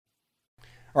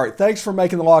All right, thanks for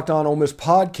making the Locked On Ole Miss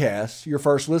podcast your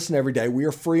first listen every day. We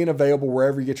are free and available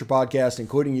wherever you get your podcast,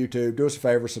 including YouTube. Do us a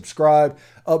favor, subscribe,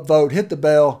 upvote, hit the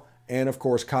bell, and of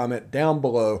course, comment down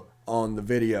below on the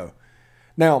video.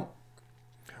 Now,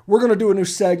 we're going to do a new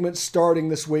segment starting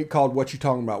this week called What You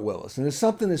Talking About, Willis? And it's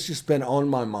something that's just been on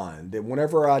my mind. And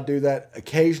whenever I do that,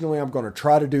 occasionally I'm going to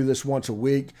try to do this once a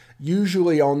week,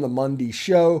 usually on the Monday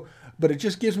show, but it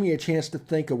just gives me a chance to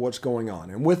think of what's going on.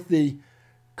 And with the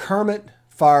Kermit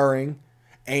firing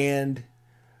and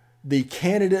the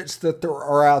candidates that there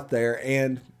are out there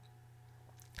and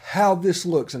how this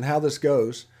looks and how this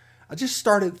goes, I just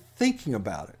started thinking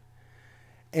about it.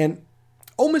 And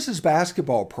Ole Miss's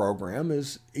basketball program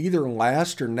is either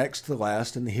last or next to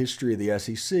last in the history of the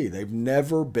SEC. They've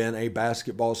never been a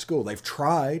basketball school. They've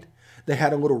tried. They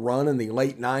had a little run in the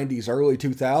late 90s, early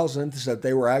 2000s that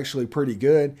they were actually pretty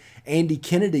good. Andy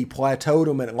Kennedy plateaued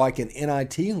them at like an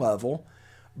NIT level,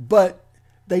 but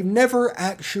they've never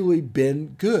actually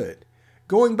been good.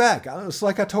 Going back, it's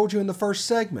like I told you in the first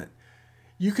segment,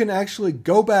 you can actually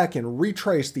go back and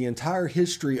retrace the entire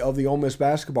history of the Ole Miss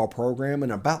basketball program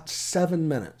in about 7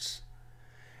 minutes.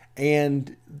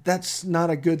 And that's not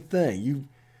a good thing.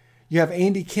 You have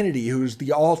Andy Kennedy, who's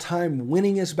the all-time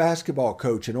winningest basketball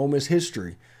coach in Ole Miss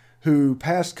history, who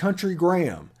passed Country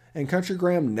Graham. And Country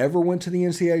Graham never went to the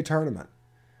NCAA tournament.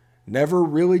 Never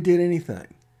really did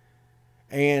anything.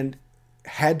 And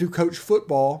had to coach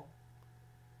football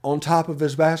on top of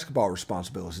his basketball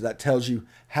responsibilities. That tells you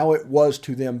how it was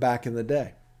to them back in the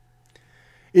day.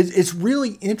 It's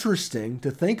really interesting to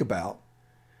think about,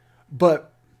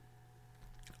 but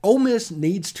Ole Miss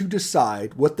needs to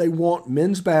decide what they want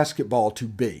men's basketball to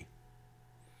be.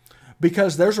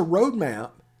 Because there's a roadmap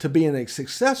to being a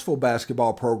successful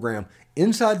basketball program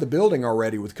inside the building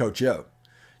already with Coach O.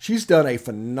 She's done a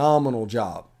phenomenal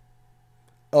job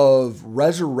of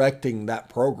resurrecting that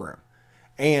program.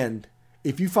 And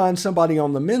if you find somebody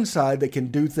on the men's side that can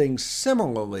do things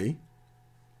similarly,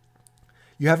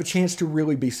 you have a chance to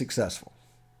really be successful.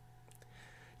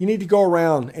 You need to go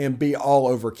around and be all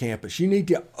over campus. You need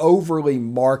to overly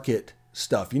market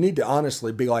stuff. You need to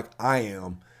honestly be like I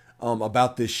am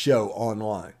about this show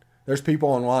online. There's people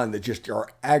online that just are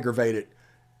aggravated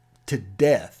to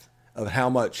death of how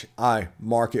much I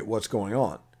market what's going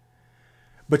on.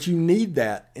 But you need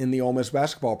that in the Ole Miss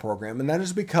basketball program, and that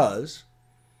is because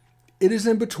it is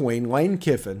in between Lane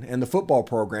Kiffin and the football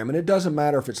program, and it doesn't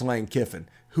matter if it's Lane Kiffin.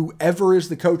 Whoever is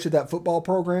the coach of that football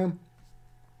program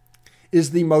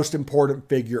is the most important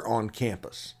figure on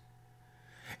campus.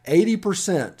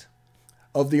 80%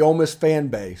 of the Ole Miss fan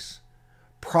base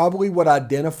probably would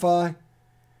identify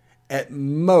at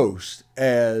most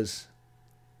as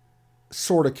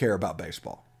sort of care about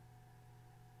baseball.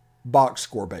 Box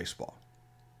score baseball.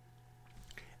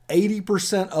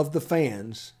 80% of the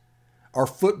fans are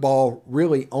football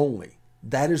really only.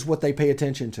 That is what they pay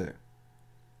attention to.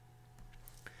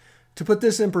 To put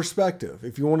this in perspective,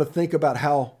 if you want to think about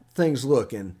how things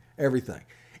look and everything,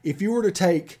 if you were to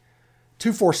take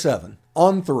 247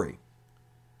 on 3,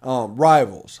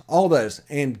 Rivals, all those,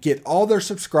 and get all their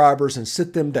subscribers and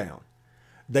sit them down,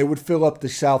 they would fill up the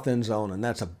south end zone, and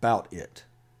that's about it.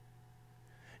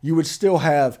 You would still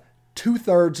have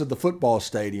 2/3 of the football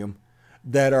stadium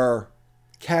that are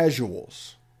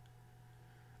casuals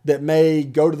that may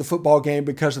go to the football game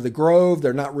because of the Grove.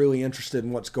 They're not really interested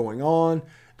in what's going on.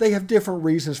 They have different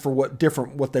reasons for what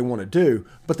they want to do,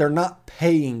 but they're not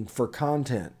paying for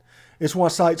content. It's why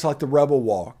sites like the Rebel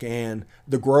Walk and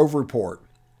the Grove Report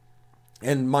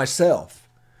and myself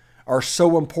are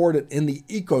so important in the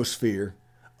ecosphere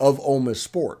of Ole Miss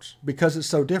sports because it's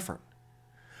so different.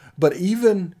 But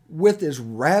even with as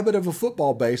rabid of a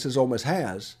football base as Ole Miss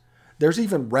has, there's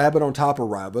even rabid on top of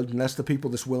rabid, and that's the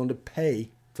people that's willing to pay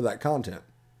for that content.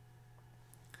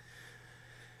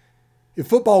 If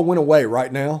football went away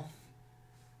right now,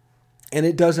 and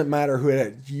it doesn't matter who it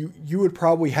is, you would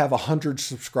probably have 100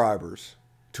 subscribers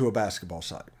to a basketball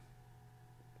site.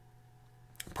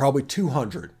 Probably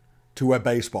 200 to a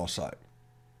baseball site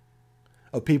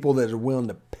of people that are willing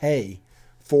to pay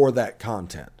for that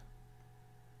content.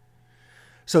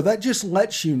 So that just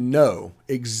lets you know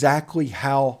exactly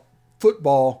how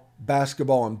football,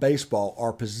 basketball, and baseball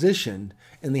are positioned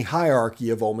in the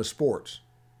hierarchy of Ole Miss sports.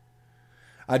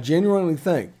 I genuinely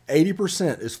think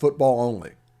 80% is football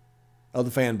only of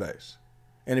the fan base.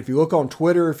 And if you look on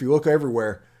Twitter, if you look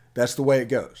everywhere, that's the way it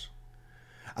goes.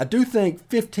 I do think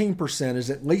 15% is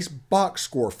at least box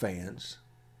score fans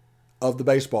of the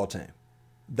baseball team.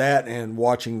 That and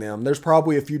watching them. There's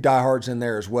probably a few diehards in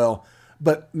there as well,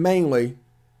 but mainly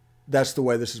that's the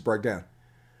way this is broken down.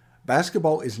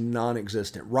 Basketball is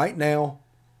non-existent. Right now,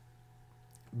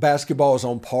 basketball is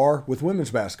on par with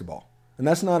women's basketball. And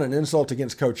that's not an insult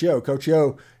against Coach Yo. Coach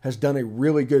Yo has done a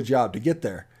really good job to get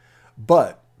there.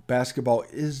 But basketball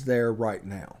is there right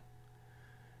now.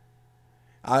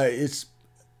 It's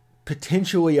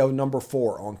potentially a number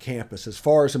 4 on campus as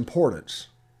far as importance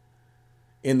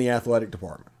in the athletic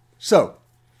department. So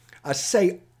I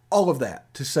say all of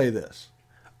that to say this.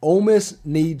 Ole Miss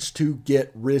needs to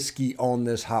get risky on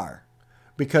this hire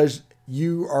because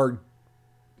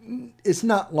it's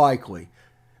not likely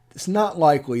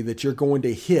that you're going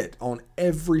to hit on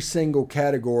every single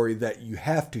category that you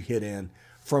have to hit in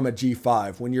from a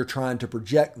G5 when you're trying to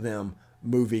project them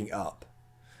moving up.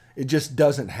 It just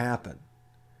doesn't happen.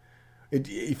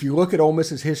 If you look at Ole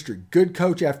Miss's history, good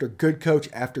coach after good coach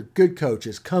after good coach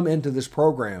has come into this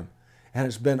program and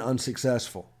has been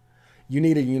unsuccessful. You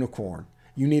need a unicorn.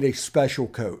 You need a special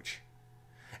coach.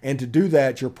 And to do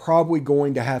that, you're probably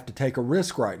going to have to take a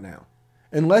risk right now.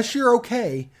 Unless you're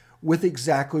okay with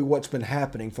exactly what's been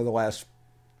happening for the last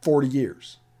 40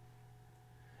 years.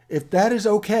 If that is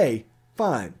okay,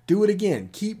 fine. Do it again.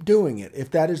 Keep doing it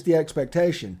if that is the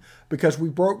expectation, because we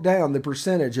broke down the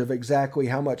percentage of exactly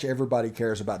how much everybody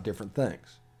cares about different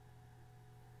things.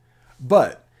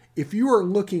 But if you are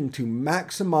looking to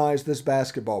maximize this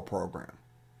basketball program,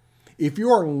 if you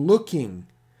are looking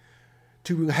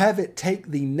to have it take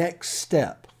the next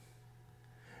step,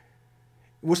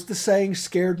 what's the saying?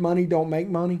 Scared money don't make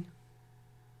money.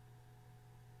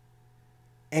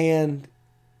 And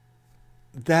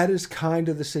that is kind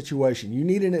of the situation. You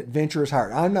need an adventurous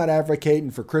hire. I'm not advocating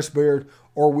for Chris Beard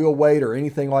or Will Wade or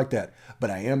anything like that,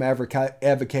 but I am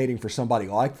advocating for somebody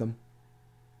like them.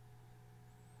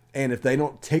 And if they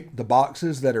don't tick the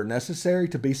boxes that are necessary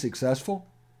to be successful,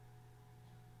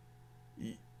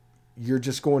 you're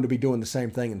just going to be doing the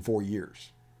same thing in 4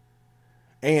 years.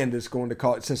 And it's going to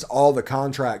cost, since all the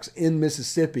contracts in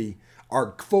Mississippi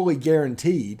are fully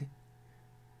guaranteed,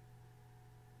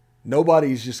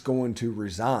 nobody's just going to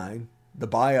resign. The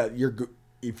buyout,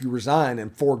 if you resign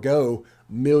and forego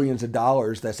millions of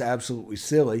dollars, that's absolutely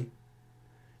silly.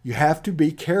 You have to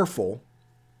be careful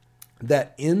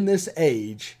that in this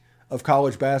age of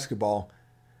college basketball,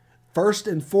 first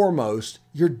and foremost,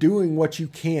 you're doing what you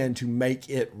can to make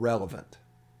it relevant.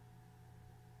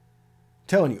 I'm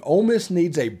telling you, Ole Miss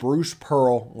needs a Bruce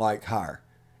Pearl-like hire.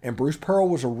 And Bruce Pearl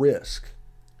was a risk.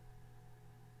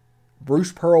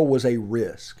 Bruce Pearl was a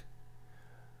risk.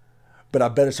 But I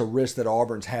bet it's a risk that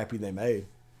Auburn's happy they made.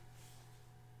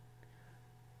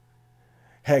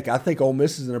 Heck, I think Ole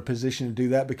Miss is in a position to do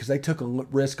that because they took a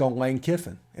risk on Lane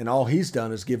Kiffin. And all he's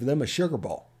done is give them a sugar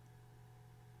ball.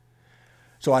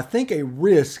 So I think a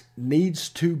risk needs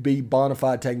to be bona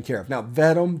fide taken care of. Now,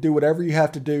 vet them, do whatever you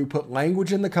have to do, put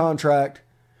language in the contract.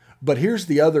 But here's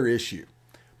the other issue.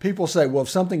 People say, well, if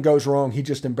something goes wrong, he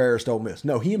just embarrassed Ole Miss.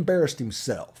 No, he embarrassed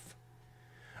himself.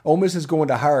 Ole Miss is going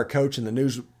to hire a coach, and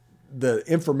the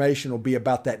information will be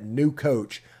about that new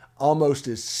coach almost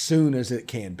as soon as it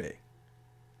can be.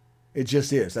 It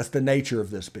just is. That's the nature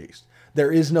of this beast.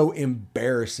 There is no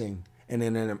embarrassing an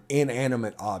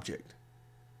inanimate object.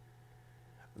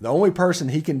 The only person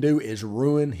he can do is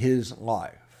ruin his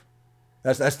life.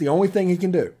 That's the only thing he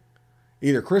can do.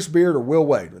 Either Chris Beard or Will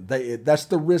Wade. That's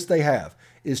the risk they have,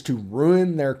 is to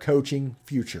ruin their coaching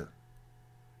future.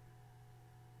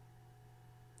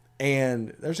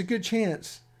 And there's a good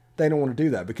chance they don't want to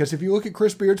do that. Because if you look at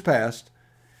Chris Beard's past,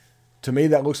 to me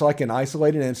that looks like an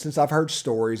isolated instance. I've heard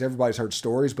stories. Everybody's heard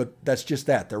stories, but that's just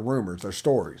that. They're rumors. They're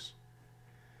stories.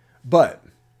 But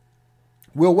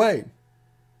Will Wade,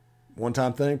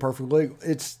 one-time thing, perfectly legal.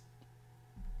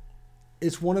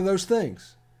 It's one of those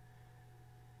things.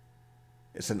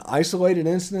 It's an isolated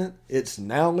incident. It's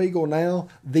now legal now.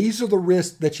 These are the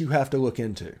risks that you have to look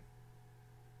into.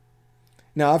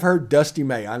 Now, I've heard Dusty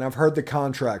May, and I've heard the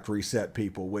contract reset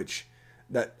people, which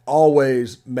that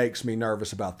always makes me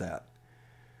nervous about that.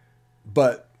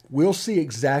 But we'll see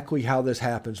exactly how this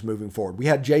happens moving forward. We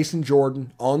had Jason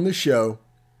Jordan on the show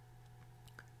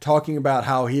talking about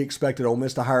how he expected Ole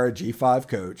Miss to hire a G5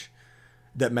 coach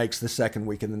that makes the second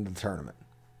weekend in the tournament.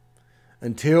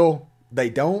 Until they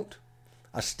don't,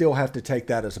 I still have to take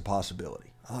that as a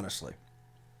possibility, honestly.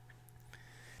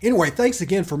 Anyway, thanks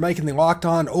again for making the Locked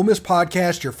On Ole Miss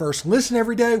podcast your first listen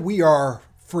every day. We are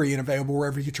free and available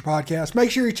wherever you get your podcasts.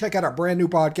 Make sure you check out our brand new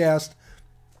podcast,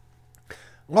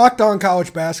 Locked On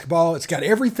College Basketball. It's got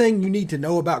everything you need to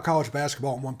know about college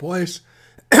basketball in one place.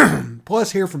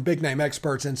 Plus, hear from big name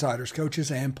experts, insiders,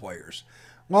 coaches, and players.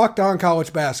 Locked On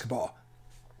College Basketball.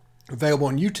 Available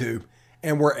on YouTube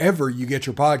and wherever you get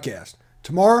your podcast.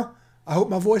 Tomorrow, I hope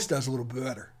my voice does a little bit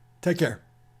better. Take care.